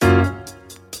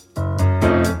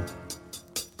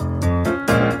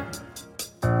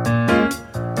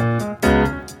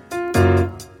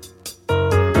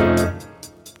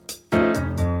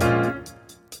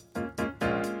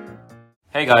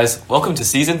Hey guys, welcome to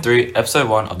Season 3, Episode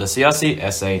 1 of the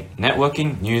CRC SA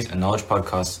Networking, News and Knowledge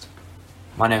Podcast.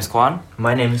 My name is Kwan.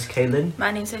 My name is Kaylin.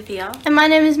 My name is Sophia. And my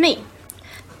name is Me.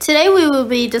 Today we will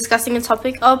be discussing the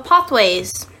topic of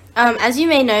pathways. As you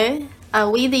may know,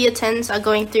 we the attends are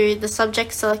going through the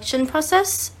subject selection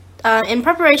process in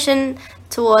preparation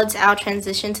towards our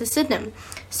transition to Sydenham.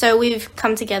 So we've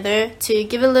come together to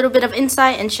give a little bit of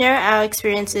insight and share our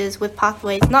experiences with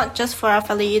pathways, not just for our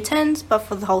fellow attends, but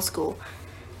for the whole school.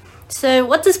 So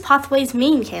what does pathways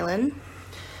mean, Kaylin?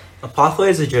 A pathway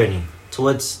is a journey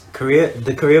towards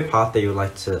the career path that you would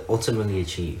like to ultimately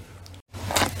achieve.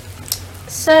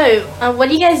 So, what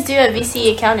do you guys do at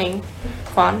VC Accounting,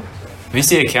 Kwan?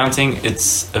 VC Accounting,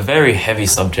 it's a very heavy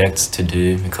subject to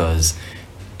do because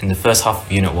in the first half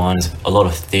of Unit 1 is a lot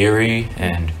of theory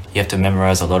and you have to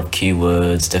memorize a lot of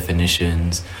keywords,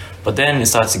 definitions. But then it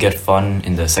starts to get fun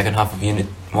in the second half of Unit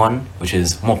 1, which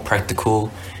is more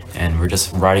practical, and we're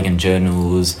just writing in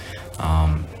journals,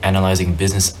 analyzing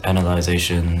business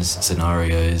analyzations,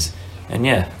 scenarios. And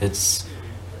yeah, it's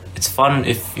fun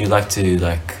if you like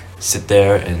to sit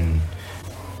there and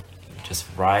just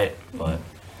write, but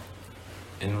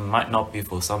it might not be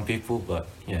for some people, but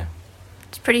yeah.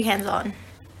 It's pretty hands-on.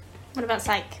 What about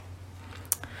psych?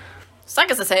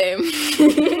 Psych is the same.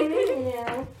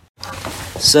 Yeah.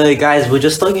 So guys, we're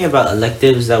just talking about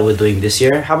electives that we're doing this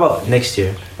year. How about next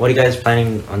year? What are you guys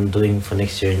planning on doing for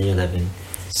next year in Year 11?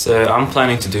 So I'm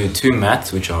planning to do 2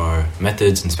 maths, which are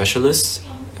methods and specialists,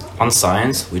 on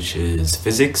science, which is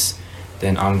physics.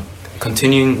 Then I'm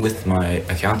continuing with my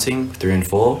accounting, 3 and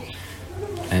 4,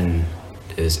 and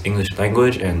there's English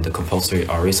language and the compulsory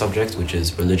RE subject, which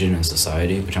is religion and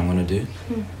society, which I'm going to do.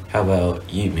 How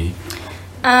about you, Me?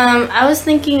 I was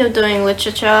thinking of doing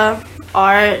literature,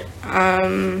 art,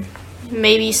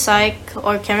 maybe psych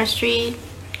or chemistry.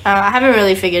 I haven't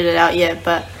really figured it out yet,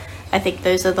 but I think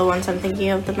those are the ones I'm thinking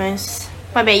of the most.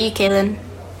 What about you, Kaylin?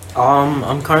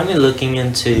 I'm currently looking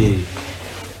into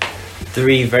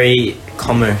 3 very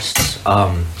commerce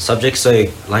subjects. So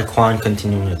like Kwan,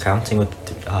 continuing accounting with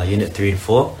Unit 3 and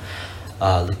 4,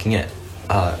 looking at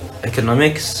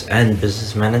economics and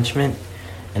business management.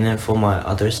 And then for my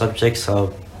other subjects,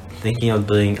 I'm thinking of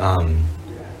doing,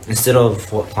 instead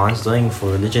of what Kwan's doing for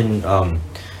religion,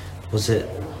 was it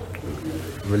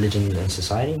religion and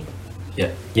society?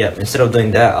 Yeah, instead of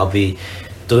doing that, I'll be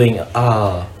doing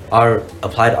our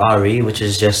applied RE, which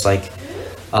is just like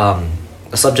a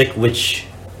subject which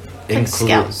includes...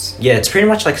 Scouts. Yeah, it's pretty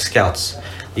much like Scouts.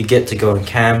 You get to go on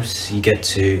camps, you get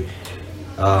to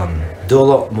do a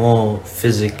lot more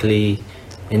physically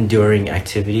enduring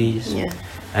activities. Yeah.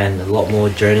 And a lot more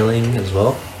journaling as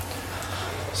well.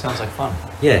 Sounds like fun.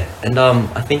 Yeah, and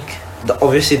I think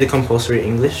obviously the compulsory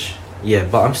English. Yeah,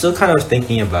 but I'm still kind of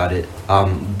thinking about it.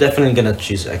 Definitely gonna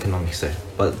choose economics though,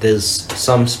 but there's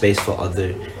some space for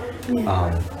other,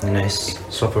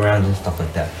 swap around and stuff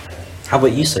like that. How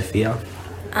about you, Sophia?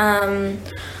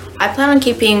 I plan on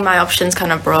keeping my options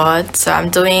kind of broad. So I'm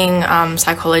doing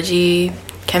psychology,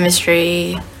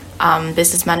 chemistry,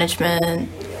 business management,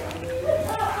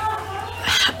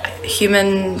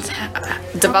 human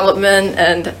development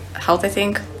and health, I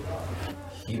think.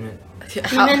 Human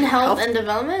Health and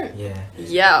development?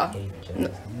 Yeah.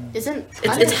 Isn't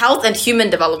It's health and human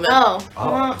development.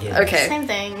 well, yeah. Okay. Same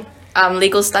thing.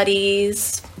 Legal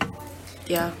studies.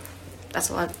 Yeah, that's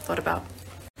what I thought about.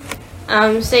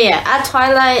 So yeah, at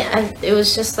Twilight, it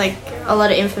was just like a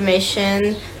lot of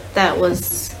information that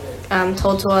was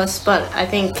told to us, but I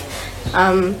think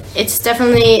it's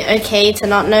definitely okay to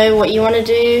not know what you want to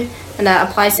do, and that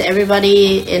applies to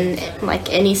everybody in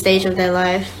like any stage of their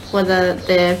life, whether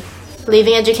they're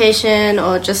leaving education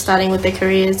or just starting with their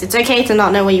careers. It's okay to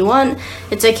not know what you want.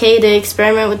 It's okay to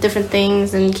experiment with different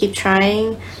things and keep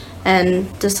trying and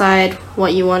decide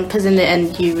what you want, because in the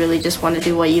end you really just want to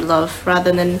do what you love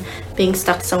rather than being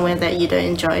stuck somewhere that you don't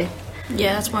enjoy.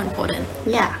 Yeah, that's more important.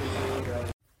 Yeah.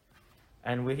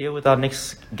 And we're here with our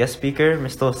next guest speaker,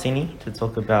 Mr. Orsini, to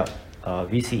talk about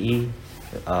VCE,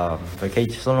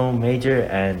 vocational major,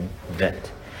 and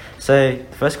VET. So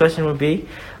the first question would be,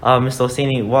 Mr.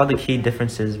 Orsini, what are the key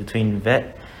differences between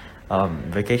VET,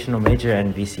 vocational major,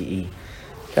 and VCE?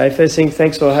 Okay, first thing,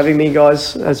 thanks for having me,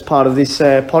 guys, as part of this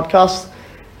podcast.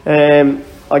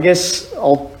 I guess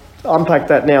I'll unpack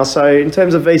that now. So in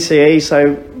terms of VCE, so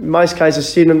in most cases,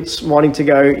 students wanting to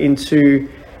go into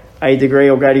a degree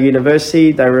or go to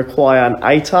university, they require an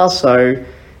ATAR. So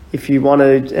if you want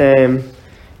to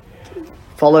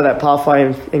follow that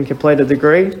pathway and complete a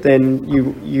degree, then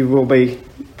you will be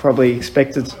probably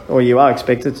expected, or you are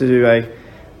expected to do a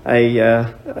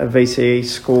VCE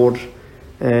scored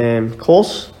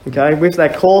course. Okay, with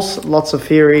that course, lots of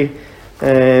theory,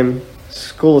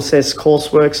 school assessed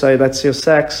coursework, so that's your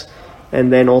SACs,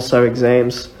 and then also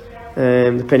exams,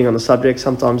 depending on the subject,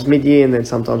 sometimes mid-year and then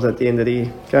sometimes at the end of the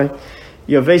year. Okay,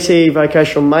 your VCE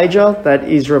vocational major, that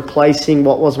is replacing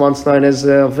what was once known as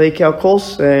a VCAL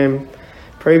course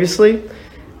previously,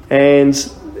 and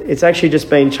it's actually just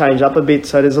been changed up a bit,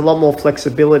 so there's a lot more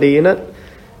flexibility in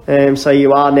it. So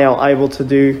you are now able to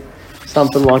do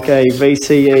something like a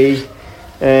VCE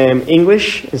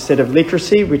English instead of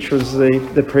literacy, which was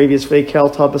the previous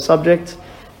VCAL type of subject.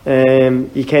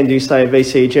 You can do, say, a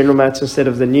VCE general maths instead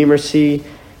of the numeracy,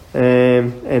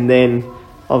 and then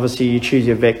obviously you choose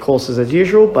your VET courses as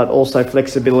usual, but also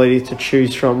flexibility to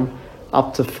choose from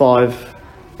up to 5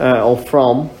 or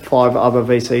from 5 other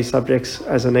VCE subjects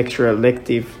as an extra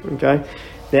elective. Okay,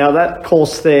 now that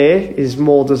course there is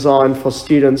more designed for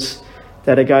students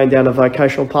that are going down a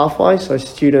vocational pathway, so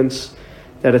students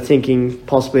that are thinking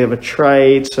possibly of a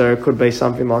trade, so it could be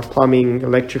something like plumbing,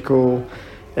 electrical,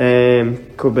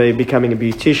 could be becoming a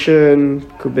beautician,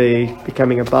 could be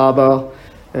becoming a barber,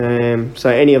 so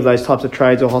any of those types of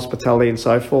trades, or hospitality and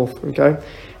so forth. Okay,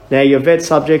 now your VET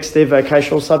subjects, they're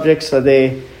vocational subjects, so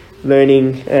they're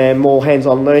learning, more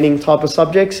hands-on learning type of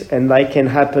subjects, and they can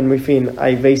happen within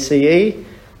a VCE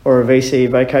or a VCE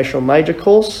vocational major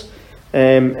course.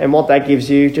 And what that gives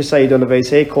you, just say you're doing a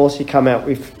VCE course, you come out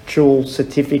with dual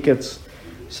certificates.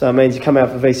 So it means you come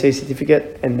out with a VCE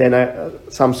certificate and then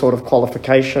some sort of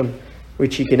qualification,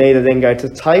 which you can either then go to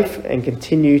TAFE and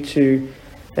continue to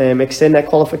extend that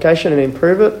qualification and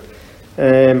improve it,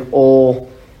 or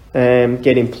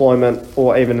get employment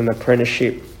or even an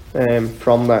apprenticeship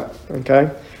from that. Okay,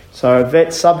 so a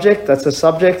VET subject, that's a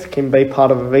subject, can be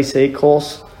part of a VCE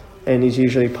course and is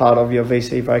usually part of your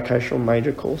VCE vocational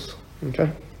major course.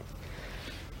 Okay.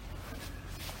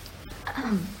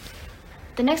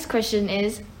 The next question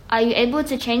is, are you able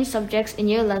to change subjects in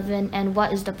year 11, and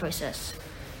what is the process?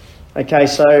 Okay,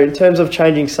 so in terms of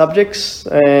changing subjects,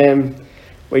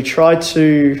 we try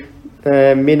to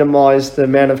minimise the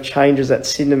amount of changes at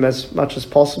Sydenham as much as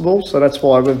possible. So that's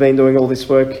why we've been doing all this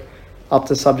work up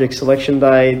to subject selection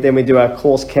day. Then we do our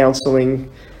course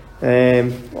counselling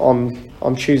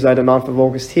on Tuesday the 9th of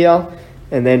August here.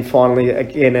 And then finally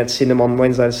again at Sydenham on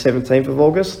Wednesday the 17th of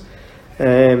August.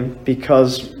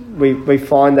 Because we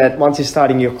find that once you're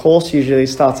starting your course, usually it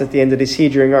starts at the end of this year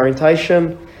during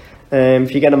orientation.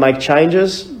 If you're going to make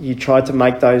changes, you try to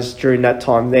make those during that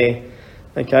time there.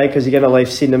 Okay, because you're going to leave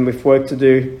Sydenham with work to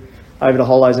do over the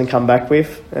holidays and come back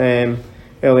with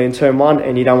early in term 1,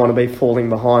 and you don't want to be falling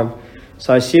behind.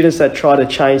 So students that try to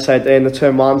change, say at the end of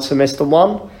term 1, semester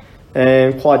 1,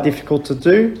 quite difficult to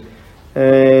do.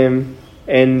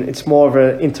 And it's more of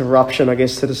an interruption, I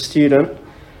guess, to the student,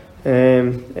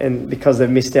 and because they've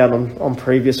missed out on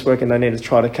previous work and they need to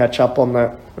try to catch up on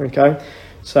that. Okay,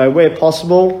 so where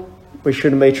possible, we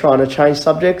shouldn't be trying to change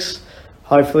subjects.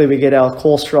 Hopefully we get our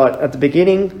course right at the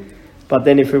beginning, but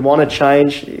then if we want to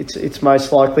change, it's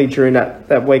most likely during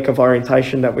that week of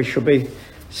orientation that we should be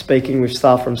speaking with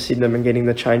staff from Sydenham and getting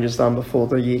the changes done before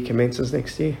the year commences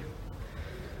next year.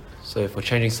 So for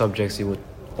changing subjects, you would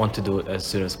want to do it as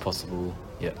soon as possible.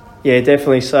 Yeah,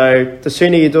 definitely. So the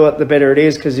sooner you do it, the better it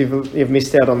is, because you've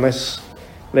missed out on less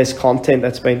content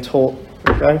that's been taught.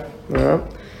 Okay, all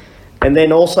right. And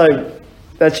then also,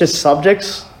 that's just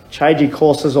subjects. Changing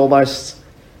course is almost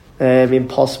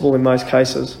impossible in most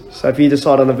cases. So if you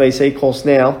decide on a VCE course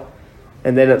now,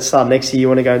 and then at the start next year you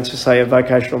want to go into, say, a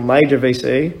vocational major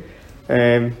VCE,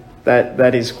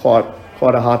 that is quite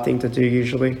a hard thing to do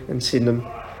usually in Sydenham.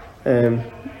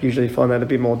 Usually find that a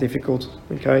bit more difficult,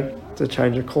 okay, to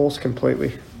change a course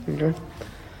completely. Okay.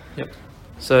 Yep.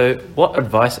 So what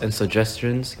advice and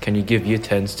suggestions can you give Year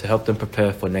 10s to help them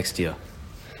prepare for next year?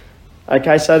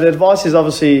 Okay, so the advice is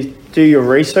obviously do your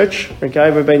research.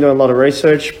 Okay, we've been doing a lot of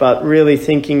research, but really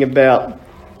thinking about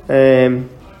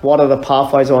what are the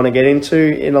pathways I want to get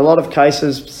into. In a lot of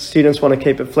cases, students want to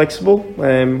keep it flexible,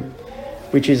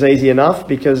 which is easy enough,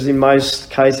 because in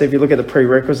most cases, if you look at the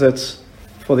prerequisites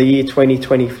for the year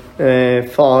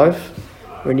 2025,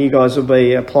 when you guys will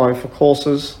be applying for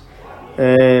courses,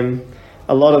 a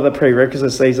lot of the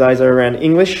prerequisites these days are around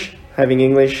English, having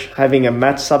a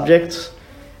maths subject,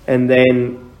 and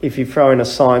then if you throw in a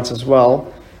science as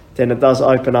well, then it does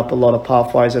open up a lot of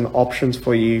pathways and options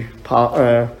for you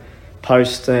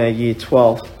post year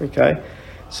 12. Okay,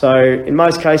 so in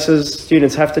most cases,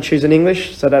 students have to choose an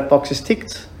English, so that box is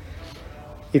ticked.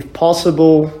 If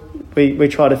possible, we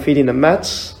try to fit in a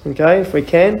maths, okay, if we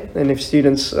can, and if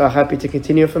students are happy to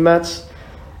continue for maths.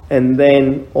 And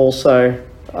then also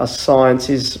science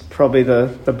is probably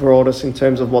the broadest in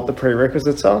terms of what the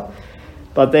prerequisites are.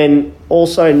 But then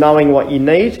also knowing what you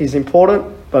need is important,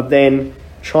 but then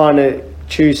trying to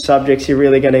choose subjects you're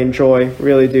really going to enjoy,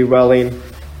 really do well in,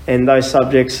 and those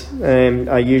subjects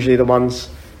are usually the ones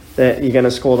that you're going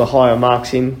to score the higher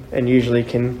marks in, and usually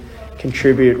can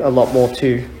contribute a lot more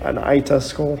to an ATA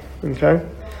score. Okay,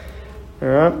 all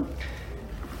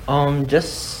right.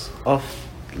 Just off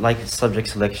like subject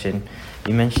selection,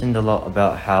 you mentioned a lot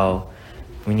about how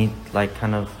we need like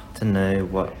kind of to know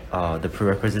what the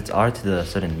prerequisites are to the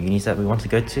certain unis that we want to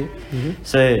go to.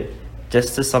 So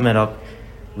just to sum it up,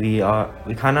 we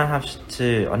kind of have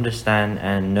to understand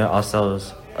and know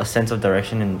ourselves a sense of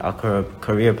direction in our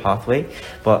career pathway,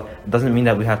 but it doesn't mean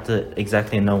that we have to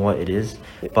exactly know what it is.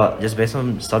 But just based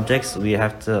on subjects, we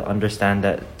have to understand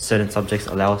that certain subjects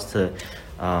allow us to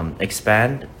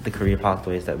expand the career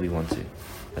pathways that we want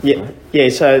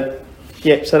to. So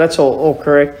that's all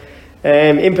correct.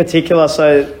 In particular,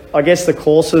 so I guess the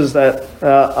courses that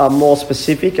are more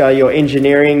specific are your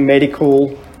engineering,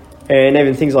 medical, and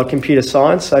even things like computer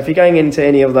science. So if you're going into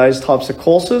any of those types of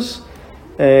courses,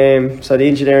 so the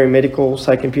engineering, medical,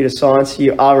 say computer science,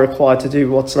 you are required to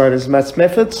do what's known as maths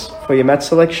methods for your maths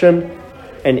selection,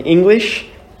 and English,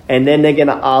 and then they're going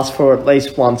to ask for at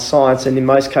least one science, and in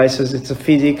most cases it's a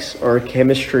physics or a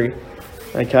chemistry.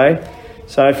 Okay,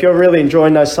 so if you're really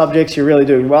enjoying those subjects, you're really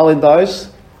doing well in those,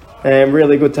 and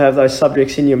really good to have those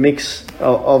subjects in your mix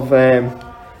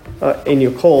in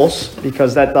your course,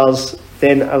 because that does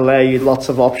then allow you lots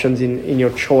of options in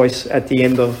your choice at the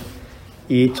end of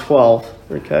year 12.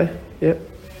 Okay, yep.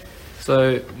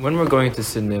 So when we're going to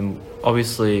Sydenham,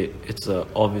 obviously it's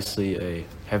obviously a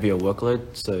heavier workload.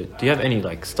 So do you have any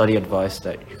like study advice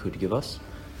that you could give us?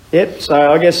 Yep,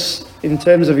 so I guess in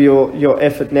terms of your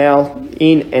effort now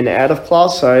in and out of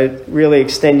class, so really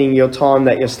extending your time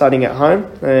that you're studying at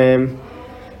home.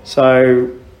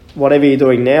 So whatever you're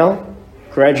doing now,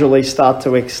 gradually start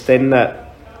to extend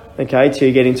that, okay, till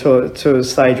you get to a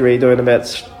stage where you're doing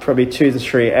about probably 2 to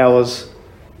 3 hours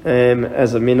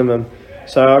as a minimum.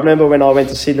 So I remember when I went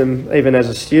to Sydenham, even as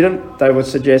a student, they would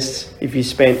suggest if you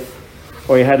spent,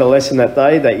 or you had a lesson that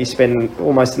day, that you spend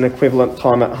almost an equivalent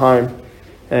time at home,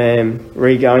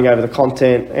 really going over the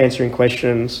content, answering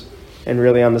questions, and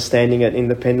really understanding it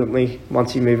independently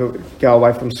once you go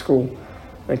away from school.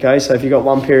 Okay, so if you got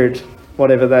one period,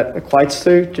 whatever that equates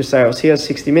to, just say I was here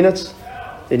 60 minutes,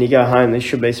 then you go home, you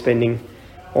should be spending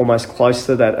almost close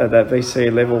to that at that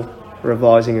VCE level,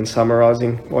 revising and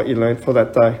summarising what you learned for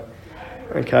that day.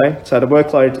 Okay, so the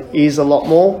workload is a lot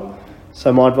more,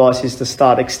 so my advice is to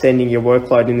start extending your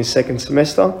workload in the second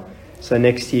semester, so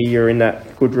next year you're in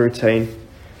that good routine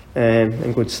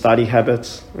and good study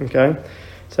habits. Okay,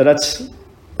 so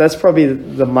that's probably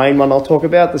the main one I'll talk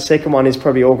about. The second one is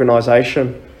probably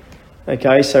organisation.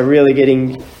 Okay, so really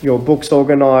getting your books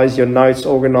organised, your notes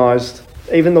organised,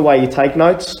 even the way you take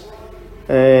notes.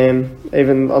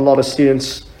 Even a lot of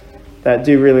students that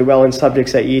do really well in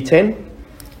subjects at year 10,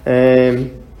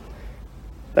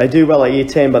 they do well at year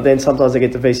 10, but then sometimes they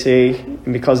get to VCE,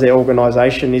 and because their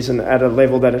organisation isn't at a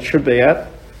level that it should be at,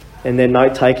 and their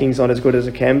note taking's not as good as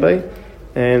it can be,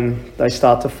 and they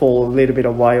start to fall a little bit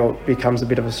away, or it becomes a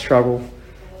bit of a struggle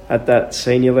at that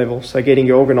senior level. So getting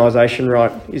your organisation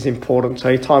right is important. So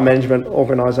your time management,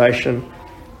 organisation,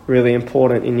 really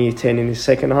important in year 10 in the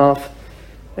second half.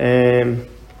 And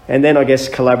then I guess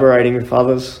collaborating with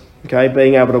others, okay,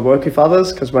 being able to work with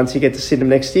others, because once you get to Sydenham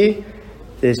next year,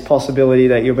 there's possibility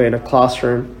that you'll be in a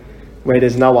classroom where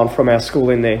there's no one from our school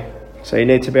in there. So you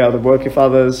need to be able to work with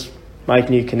others, make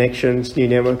new connections, new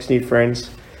networks, new friends,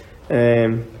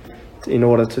 in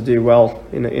order to do well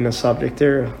in a subject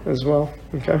area as well.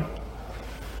 Okay.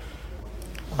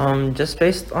 Just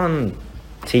based on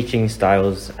teaching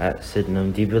styles at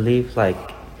Sydenham, do you believe like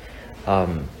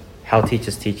how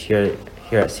teachers teach here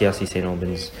at CRC St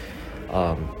Albans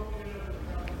are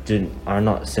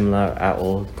not similar at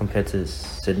all compared to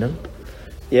Sydenham?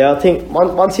 Yeah, I think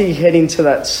once you head into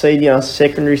that senior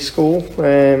secondary school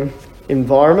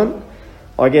environment,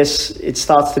 I guess it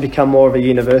starts to become more of a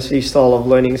university style of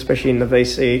learning, especially in the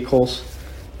VCE course.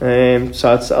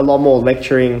 So it's a lot more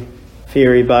lecturing,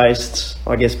 theory-based,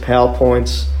 I guess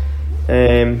PowerPoints,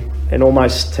 and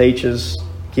almost teachers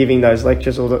giving those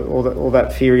lectures or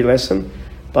that theory lesson,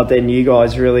 but then you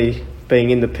guys really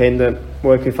being independent,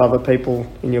 work with other people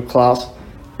in your class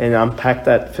and unpack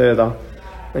that further.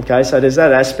 Okay, so there's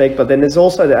that aspect, but then there's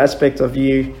also the aspect of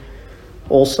you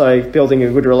also building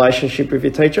a good relationship with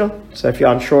your teacher. So if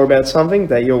you're unsure about something,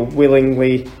 that you're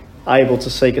willingly able to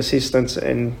seek assistance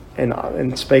and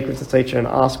speak with the teacher and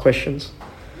ask questions.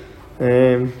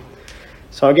 So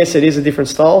I guess it is a different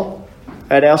style.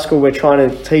 At our school, we're trying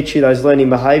to teach you those learning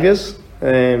behaviours.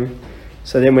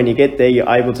 So then when you get there, you're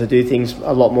able to do things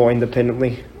a lot more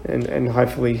independently and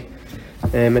hopefully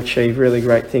achieve really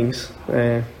great things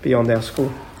beyond our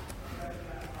school.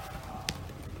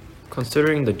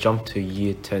 Considering the jump to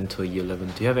year 10 to year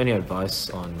 11, do you have any advice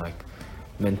on like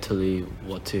mentally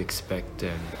what to expect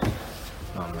and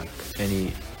like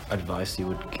any advice you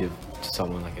would give to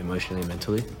someone like emotionally,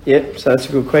 mentally? Yep, so that's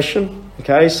a good question.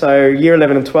 Okay, so year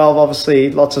 11 and 12, obviously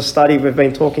lots of study. We've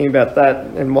been talking about that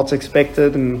and what's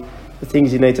expected and the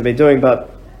things you need to be doing, but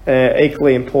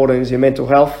equally important is your mental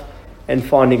health and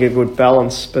finding a good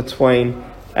balance between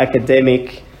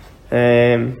academic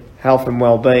health and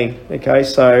well-being. Okay,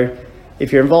 so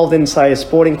if you're involved in, say, a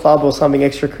sporting club or something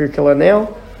extracurricular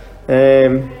now,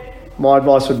 my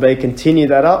advice would be continue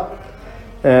that up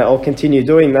or continue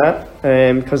doing that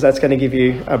because that's going to give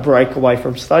you a break away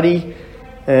from study.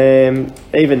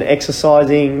 Even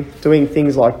exercising, doing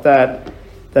things like that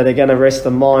are going to rest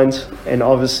the mind and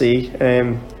obviously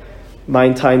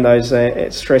maintain those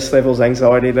stress levels,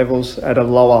 anxiety levels at a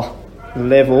lower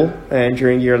level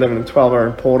during year 11 and 12 are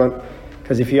important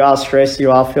because if you are stressed, you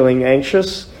are feeling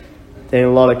anxious, then in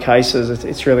a lot of cases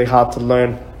it's really hard to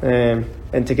learn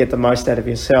and to get the most out of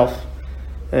yourself.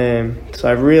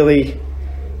 So really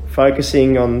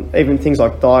focusing on even things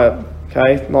like diet,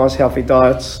 okay, nice healthy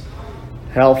diets,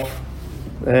 health,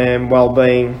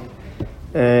 well-being,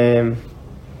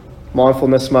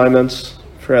 mindfulness moments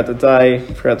throughout the day,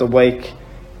 throughout the week,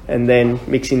 and then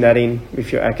mixing that in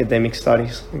with your academic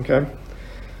studies, okay?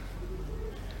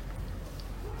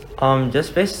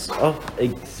 Just based off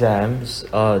exams,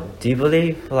 do you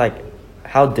believe, like,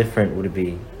 how different would it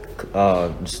be,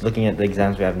 just looking at the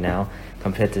exams we have now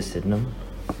compared to Sydenham?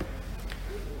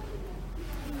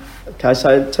 Okay,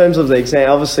 so in terms of the exam,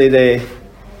 obviously they're,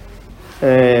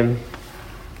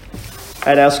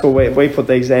 at our school we put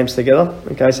the exams together,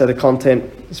 okay, so the content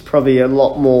is probably a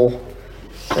lot more,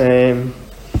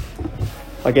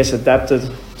 I guess, adapted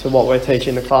to what we're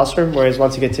teaching in the classroom, whereas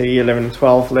once you get to year 11 and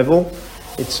 12 level,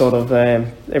 it's sort of,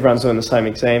 everyone's doing the same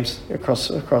exams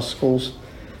across schools.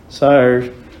 So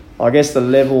I guess the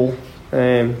level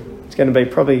is going to be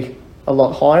probably a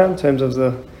lot higher in terms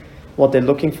of what they're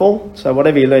looking for. So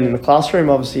whatever you learn in the classroom,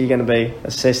 obviously you're going to be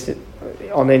assessed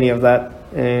on any of that.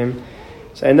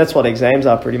 And that's what exams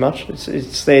are pretty much.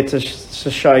 It's there to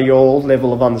show your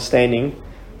level of understanding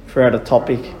throughout a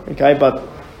topic, okay? But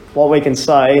what we can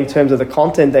say in terms of the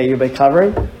content that you'll be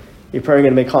covering, you're probably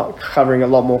going to be covering a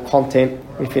lot more content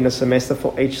within a semester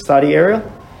for each study area.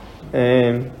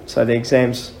 So the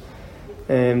exams,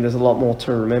 there's a lot more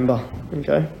to remember,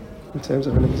 okay, in terms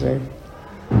of an exam.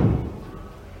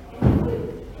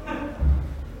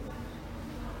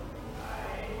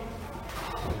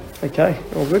 Okay,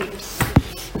 all good.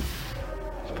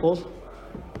 Pause.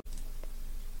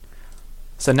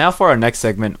 So now for our next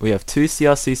segment, we have two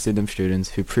CRC Sydenham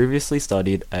students who previously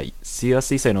studied at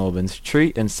CRC St Albans,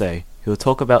 Tri and Say, who will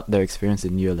talk about their experience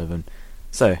in Year 11.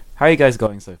 So, how are you guys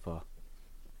going so far?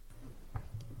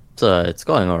 So it's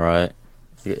going alright.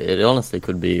 It honestly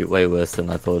could be way worse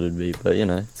than I thought it'd be, but you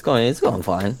know, it's going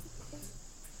fine.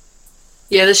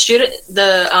 Yeah,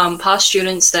 the past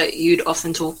students that you'd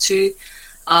often talk to,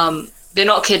 they're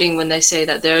not kidding when they say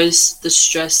that there is the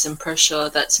stress and pressure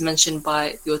that's mentioned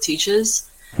by your teachers,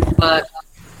 but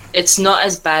it's not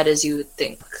as bad as you would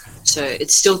think. So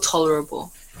it's still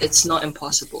tolerable. It's not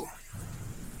impossible.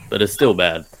 But it's still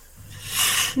bad.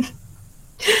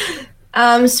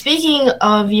 Speaking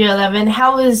of Year 11,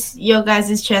 how was your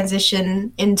guys'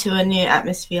 transition into a new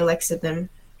atmosphere like Sydenham?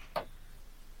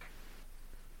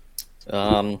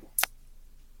 It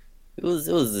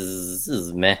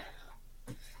was meh.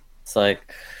 It's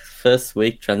like first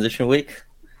week, transition week.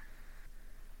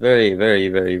 Very, very,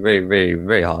 very, very, very,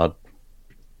 very hard.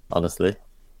 Honestly, a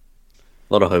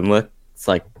lot of homework. It's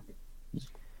like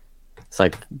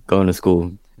going to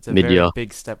school It's a mid-year. very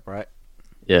big step, right?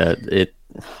 Yeah,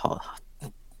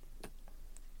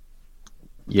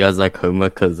 you guys like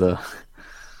homework because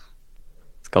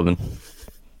it's coming.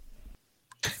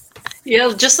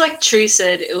 Yeah, just like Tree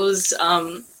said, it was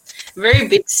a very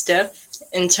big step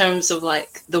in terms of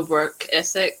like the work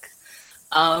ethic.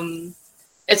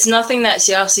 It's nothing that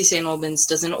CRC St Albans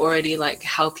doesn't already like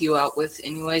help you out with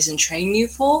anyways and train you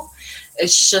for.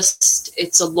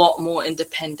 It's a lot more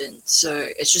independent. So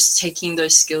it's just taking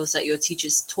those skills that your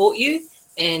teachers taught you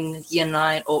in year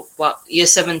 9 or year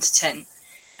 7 to 10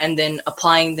 and then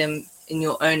applying them in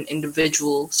your own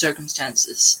individual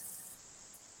circumstances.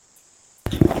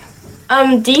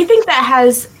 Do you think that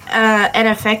has an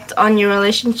effect on your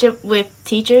relationship with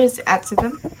teachers at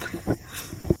Sydenham?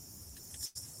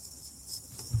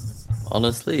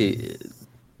 Honestly,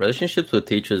 relationships with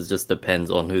teachers just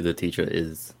depends on who the teacher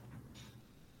is,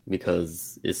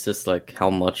 because it's just like how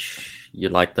much you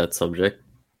like that subject.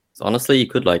 So honestly, you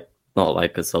could like not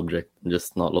like a subject and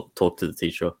just not talk to the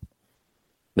teacher.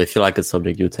 But if you like a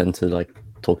subject, you tend to like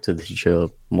talk to the teacher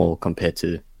more compared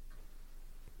to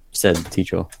said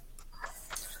teacher.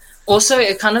 Also,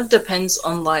 it kind of depends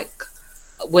on like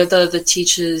whether the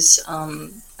teacher's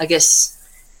I guess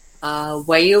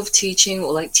way of teaching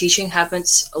or like teaching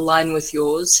habits align with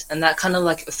yours, and that kind of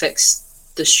like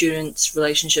affects the student's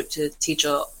relationship to the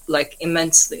teacher like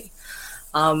immensely.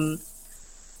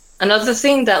 Another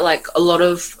thing that like a lot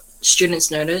of students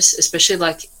notice, especially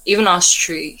like even Ask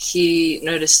Tree, he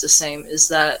noticed the same, is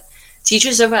that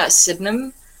teachers over at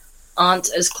Sydenham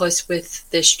aren't as close with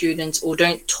their students or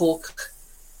don't talk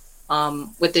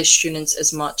with their students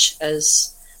as much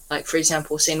as like, for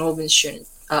example, St Albans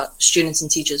students and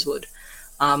teachers would.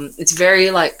 It's very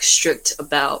like strict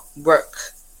about work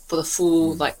for the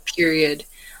full like period,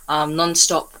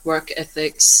 non-stop work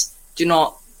ethics. Do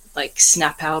not like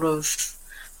snap out of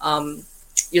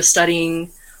your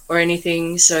studying or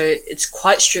anything. So it's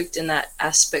quite strict in that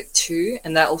aspect too,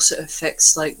 and that also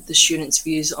affects like the students'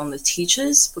 views on the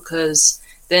teachers, because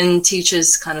then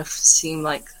teachers kind of seem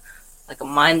like a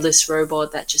mindless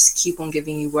robot that just keep on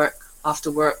giving you work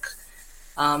after work.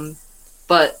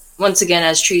 But once again,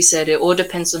 as Tree said, it all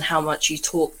depends on how much you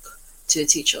talk to a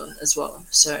teacher as well.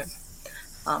 So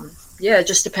yeah, it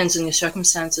just depends on your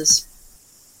circumstances.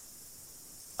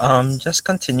 Just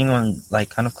continuing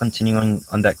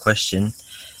on that question.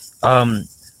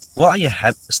 What are your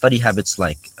study habits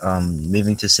like?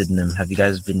 Moving to Sydenham, have you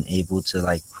guys been able to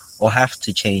like, or have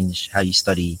to change how you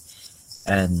study,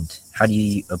 and how do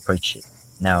you approach it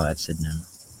now at Sydenham?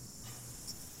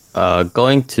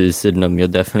 Going to Sydenham, you're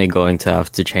definitely going to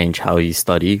have to change how you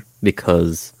study,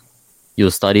 because you'll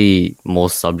study more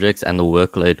subjects and the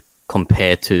workload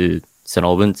compared to St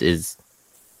Albans is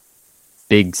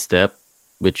big step,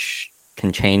 which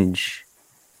can change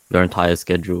your entire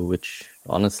schedule, which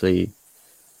honestly,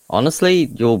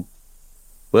 your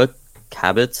work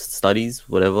habits, studies,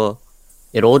 whatever,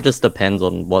 it all just depends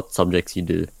on what subjects you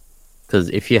do. Because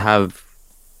if you have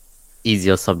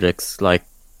easier subjects like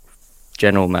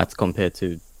general maths compared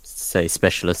to, say,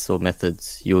 specialists or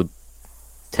methods, you'll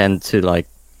tend to like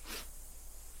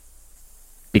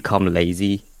become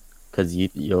lazy, because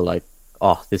you're like,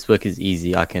 oh, this work is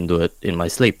easy, I can do it in my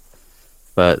sleep.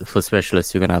 But for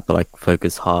specialists, you're gonna have to like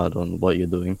focus hard on what you're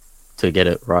doing to get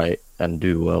it right and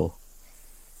do well.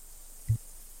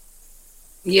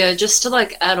 Yeah, just to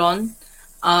like add on,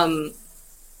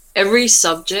 every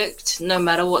subject, no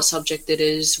matter what subject it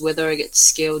is, whether it gets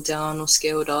scaled down or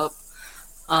scaled up,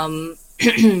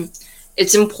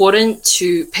 it's important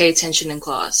to pay attention in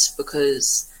class,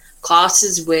 because class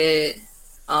is where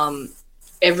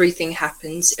everything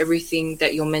happens, everything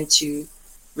that you're meant to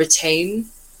retain,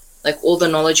 like all the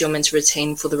knowledge you're meant to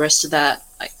retain for the rest of that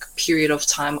like period of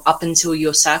time up until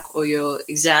your SAC or your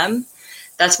exam.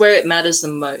 That's where it matters the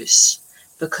most,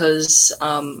 because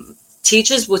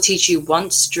teachers will teach you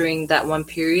once during that one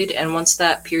period, and once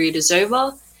that period is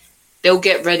over, they'll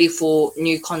get ready for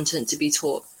new content to be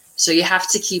taught. So you have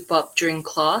to keep up during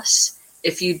class.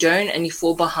 If you don't and you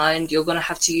fall behind, you're going to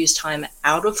have to use time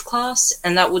out of class,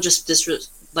 and that will just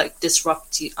disrupt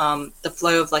the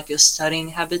flow of like your studying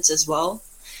habits as well,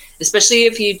 especially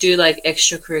if you do like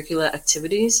extracurricular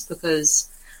activities, because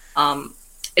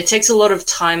it takes a lot of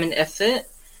time and effort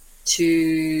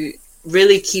to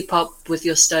really keep up with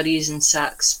your studies and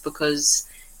SACs, because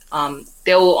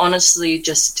they will honestly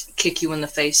just kick you in the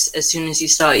face as soon as you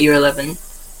start year 11.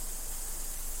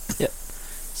 Yep.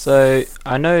 So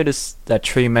I noticed that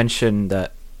Tree mentioned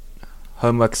that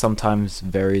homework sometimes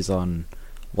varies on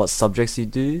what subjects you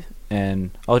do,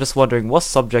 and I was just wondering, what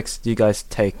subjects do you guys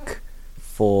take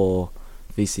for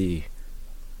VCE?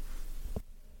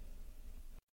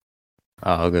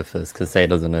 I'll go first because Say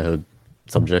doesn't know her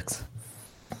subjects.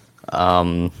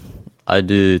 I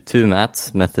do 2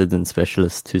 maths, methods and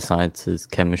specialists, 2 sciences,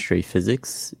 chemistry,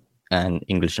 physics, and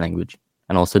English language,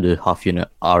 and also do half unit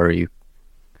RE.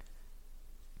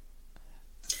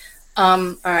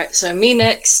 Alright, so me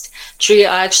next. Tree,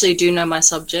 I actually do know my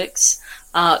subjects.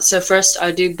 So first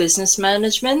I do business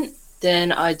management,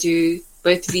 then I do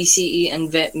both VCE and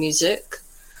vet music.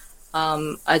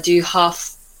 I do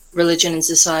half religion and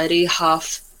society,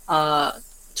 half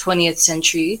 20th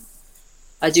century.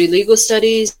 I do legal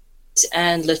studies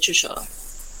and literature.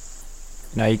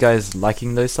 Now, are you guys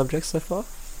liking those subjects so far?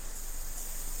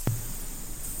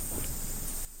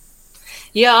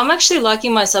 Yeah, I'm actually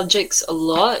liking my subjects a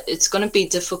lot. It's going to be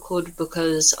difficult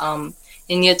because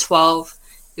in year 12,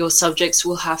 your subjects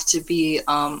will have to be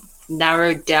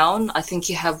narrowed down. I think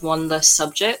you have one less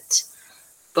subject,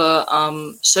 but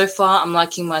so far I'm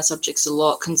liking my subjects a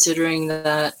lot, considering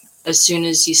that as soon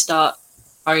as you start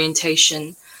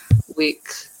orientation week,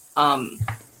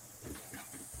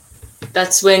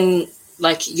 that's when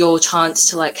like your chance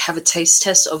to like have a taste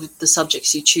test of the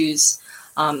subjects you choose.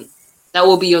 That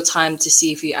will be your time to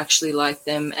see if you actually like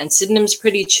them. And Sydenham's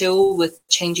pretty chill with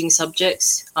changing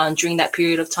subjects during that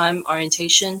period of time,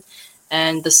 orientation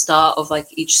and the start of like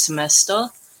each semester.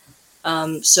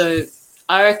 So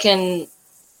I reckon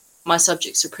my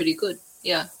subjects are pretty good.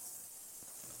 Yeah.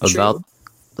 About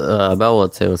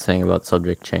what Tay was saying about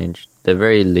subject change, they're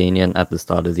very lenient at the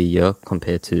start of the year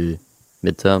compared to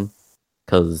midterm,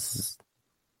 because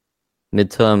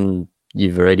midterm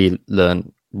you've already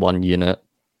learned one unit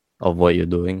of what you're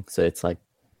doing, so it's like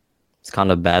it's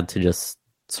kind of bad to just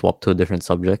swap to a different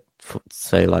subject.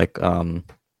 Say like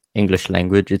English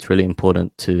language, it's really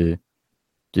important to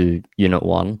do unit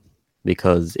 1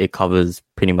 because it covers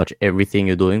pretty much everything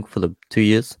you're doing for the 2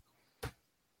 years.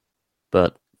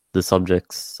 But the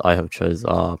subjects I have chose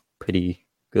are pretty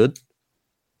good.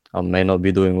 I may not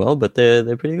be doing well, but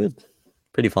they're pretty good.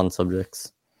 Pretty fun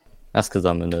subjects. That's because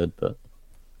I'm a nerd, but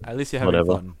At least you're having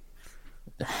whatever. fun.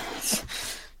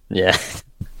 Yeah.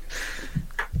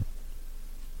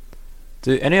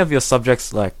 Do any of your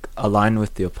subjects like align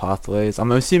with your pathways?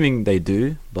 I'm assuming they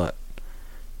do, but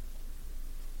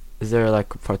is there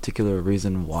like a particular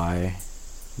reason why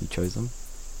you chose them?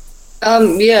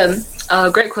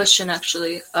 Great question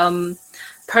actually.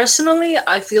 Personally,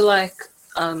 I feel like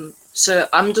so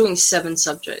I'm doing 7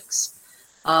 subjects.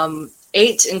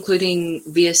 8 including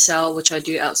VSL, which I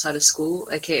do outside of school,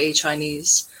 aka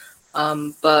Chinese.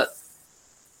 But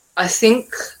I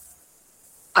think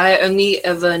I only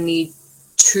ever need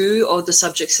 2 of the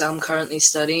subjects that I'm currently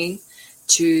studying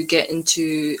to get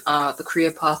into the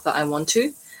career path that I want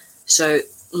to. So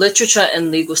literature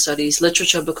and legal studies.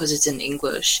 Literature because it's in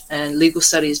English, and legal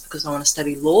studies because I want to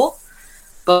study law.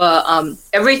 But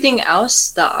everything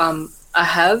else that I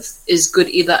have is good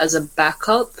either as a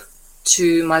backup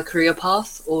to my career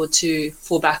path or to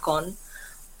fall back on,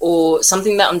 or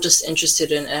something that I'm just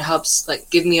interested in. It helps like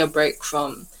give me a break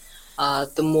from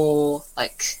the more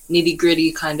like nitty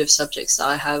gritty kind of subjects that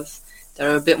I have that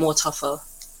are a bit more tougher,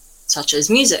 such as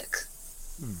music.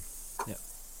 Yeah.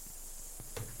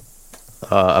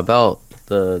 About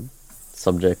the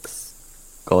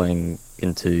subjects going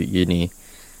into uni,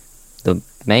 the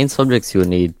main subjects you'll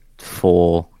need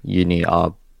for uni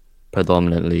are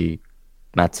predominantly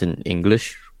maths and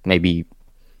English, maybe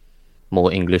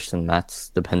more English than maths,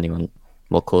 depending on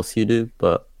what course you do.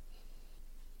 But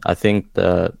I think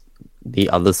the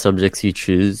other subjects you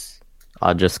choose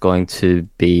are just going to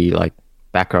be like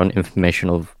background information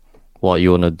of what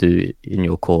you want to do in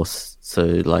your course. So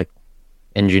like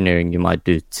engineering, you might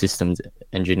do systems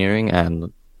engineering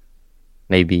and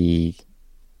maybe,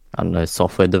 I don't know,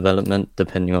 software development,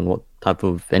 depending on what type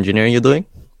of engineering you're doing.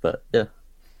 But yeah.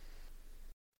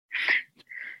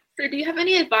 So do you have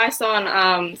any advice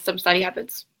on some study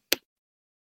habits?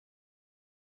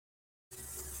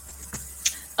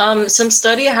 Some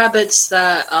study habits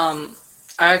that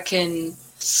I reckon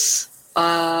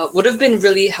would have been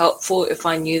really helpful if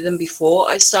I knew them before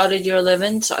I started year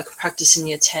 11, so I could practice in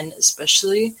year 10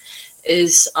 especially,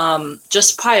 is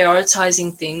just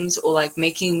prioritizing things or like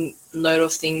making note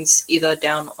of things either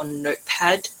down on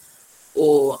notepad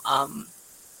or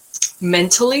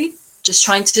mentally, just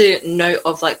trying to note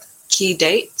of like key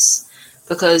dates,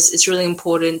 because it's really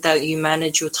important that you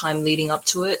manage your time leading up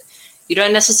to it. You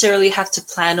don't necessarily have to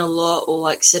plan a lot or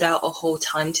like set out a whole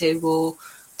timetable,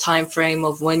 time frame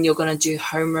of when you're going to do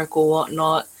homework or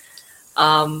whatnot.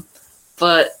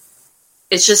 But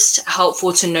it's just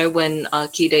helpful to know when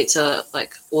key dates are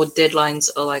like, or deadlines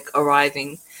are like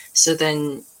arriving. So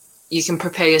then you can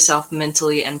prepare yourself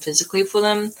mentally and physically for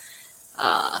them.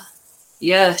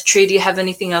 Yeah, Tree, do you have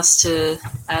anything else to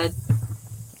add?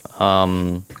 I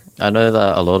know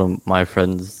that a lot of my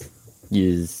friends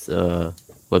use a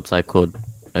website called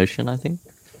Notion, I think.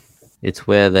 It's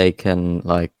where they can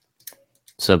like,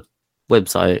 it's a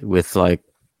website with like,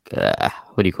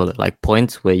 what do you call it? Like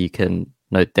points where you can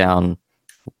note down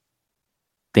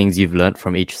things you've learned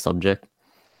from each subject.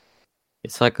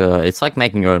 It's like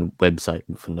making your own website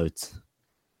for notes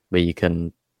where you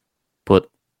can put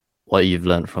what you've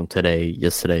learned from today,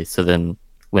 yesterday. So then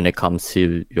when it comes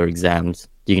to your exams,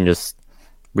 you can just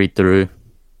read through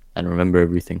and remember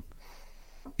everything.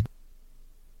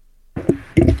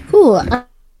 Cool.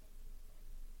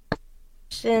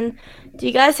 Do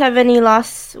you guys have any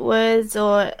last words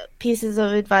or pieces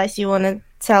of advice you want to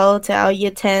tell to our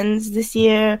year 10s this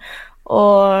year,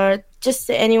 or just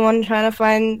to anyone trying to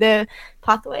find their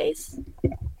pathways?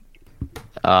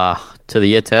 To the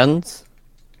year 10s,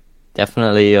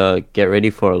 definitely get ready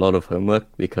for a lot of homework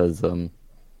because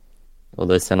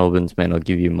although St Albans may not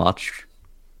give you much,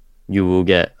 you will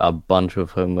get a bunch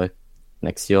of homework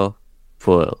next year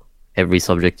for every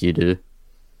subject you do.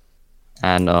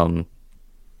 And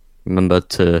remember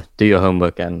to do your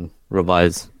homework and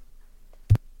revise.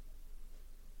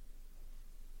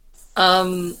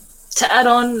 To add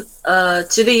on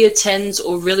to the year 10s,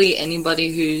 or really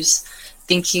anybody who's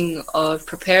thinking of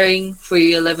preparing for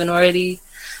year 11 already,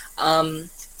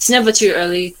 it's never too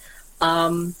early.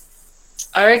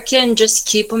 I reckon just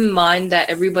keep in mind that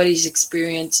everybody's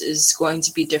experience is going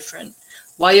to be different.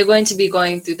 While you're going to be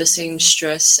going through the same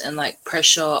stress and like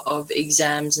pressure of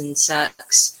exams and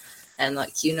SACs, and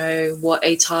like, you know, what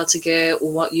ATAR to get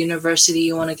or what university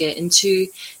you want to get into,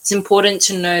 it's important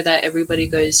to know that everybody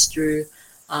goes through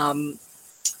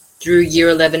year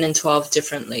 11 and 12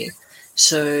 differently.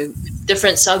 So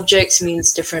different subjects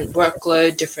means different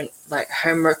workload, different like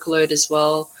homework load as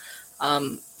well.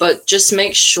 But just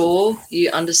make sure you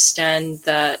understand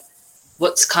that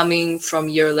what's coming from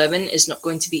year 11 is not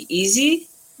going to be easy.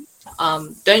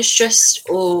 Don't stress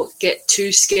or get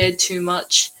too scared too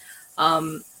much.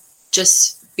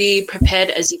 Just be prepared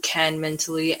as you can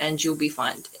mentally and you'll be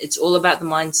fine. It's all about the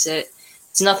mindset.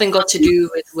 It's nothing got to do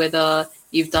with whether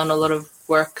you've done a lot of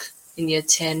work in year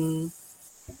 10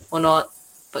 or not,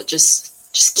 but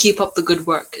just keep up the good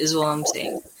work is all I'm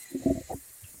saying.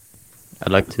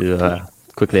 I'd like to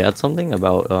quickly add something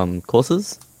about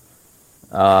courses.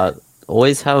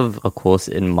 Always have a course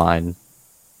in mind,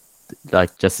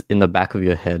 like just in the back of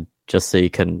your head, just so you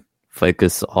can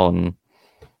focus on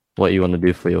what you want to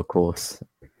do for your course.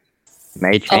 It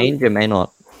may change, it may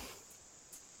not.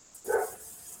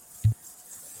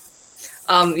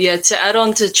 To add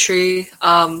on to Tri,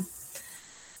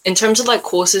 in terms of like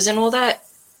courses and all that,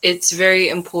 it's very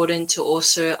important to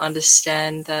also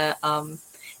understand that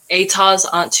ATARs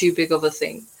aren't too big of a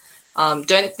thing.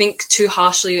 Don't think too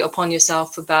harshly upon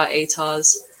yourself about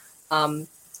ATARs.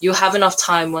 You'll have enough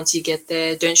time once you get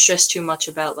there. Don't stress too much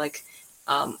about like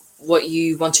what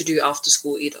you want to do after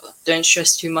school either. Don't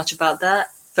stress too much about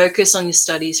that. Focus on your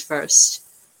studies first.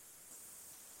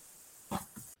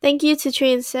 Thank you to Tri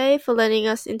and Say for letting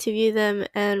us interview them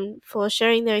and for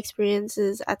sharing their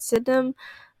experiences at Sydenham.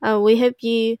 We hope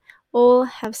you all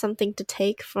have something to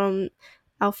take from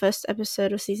our first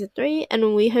episode of season 3,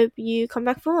 and we hope you come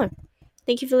back for more.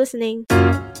 Thank you for listening.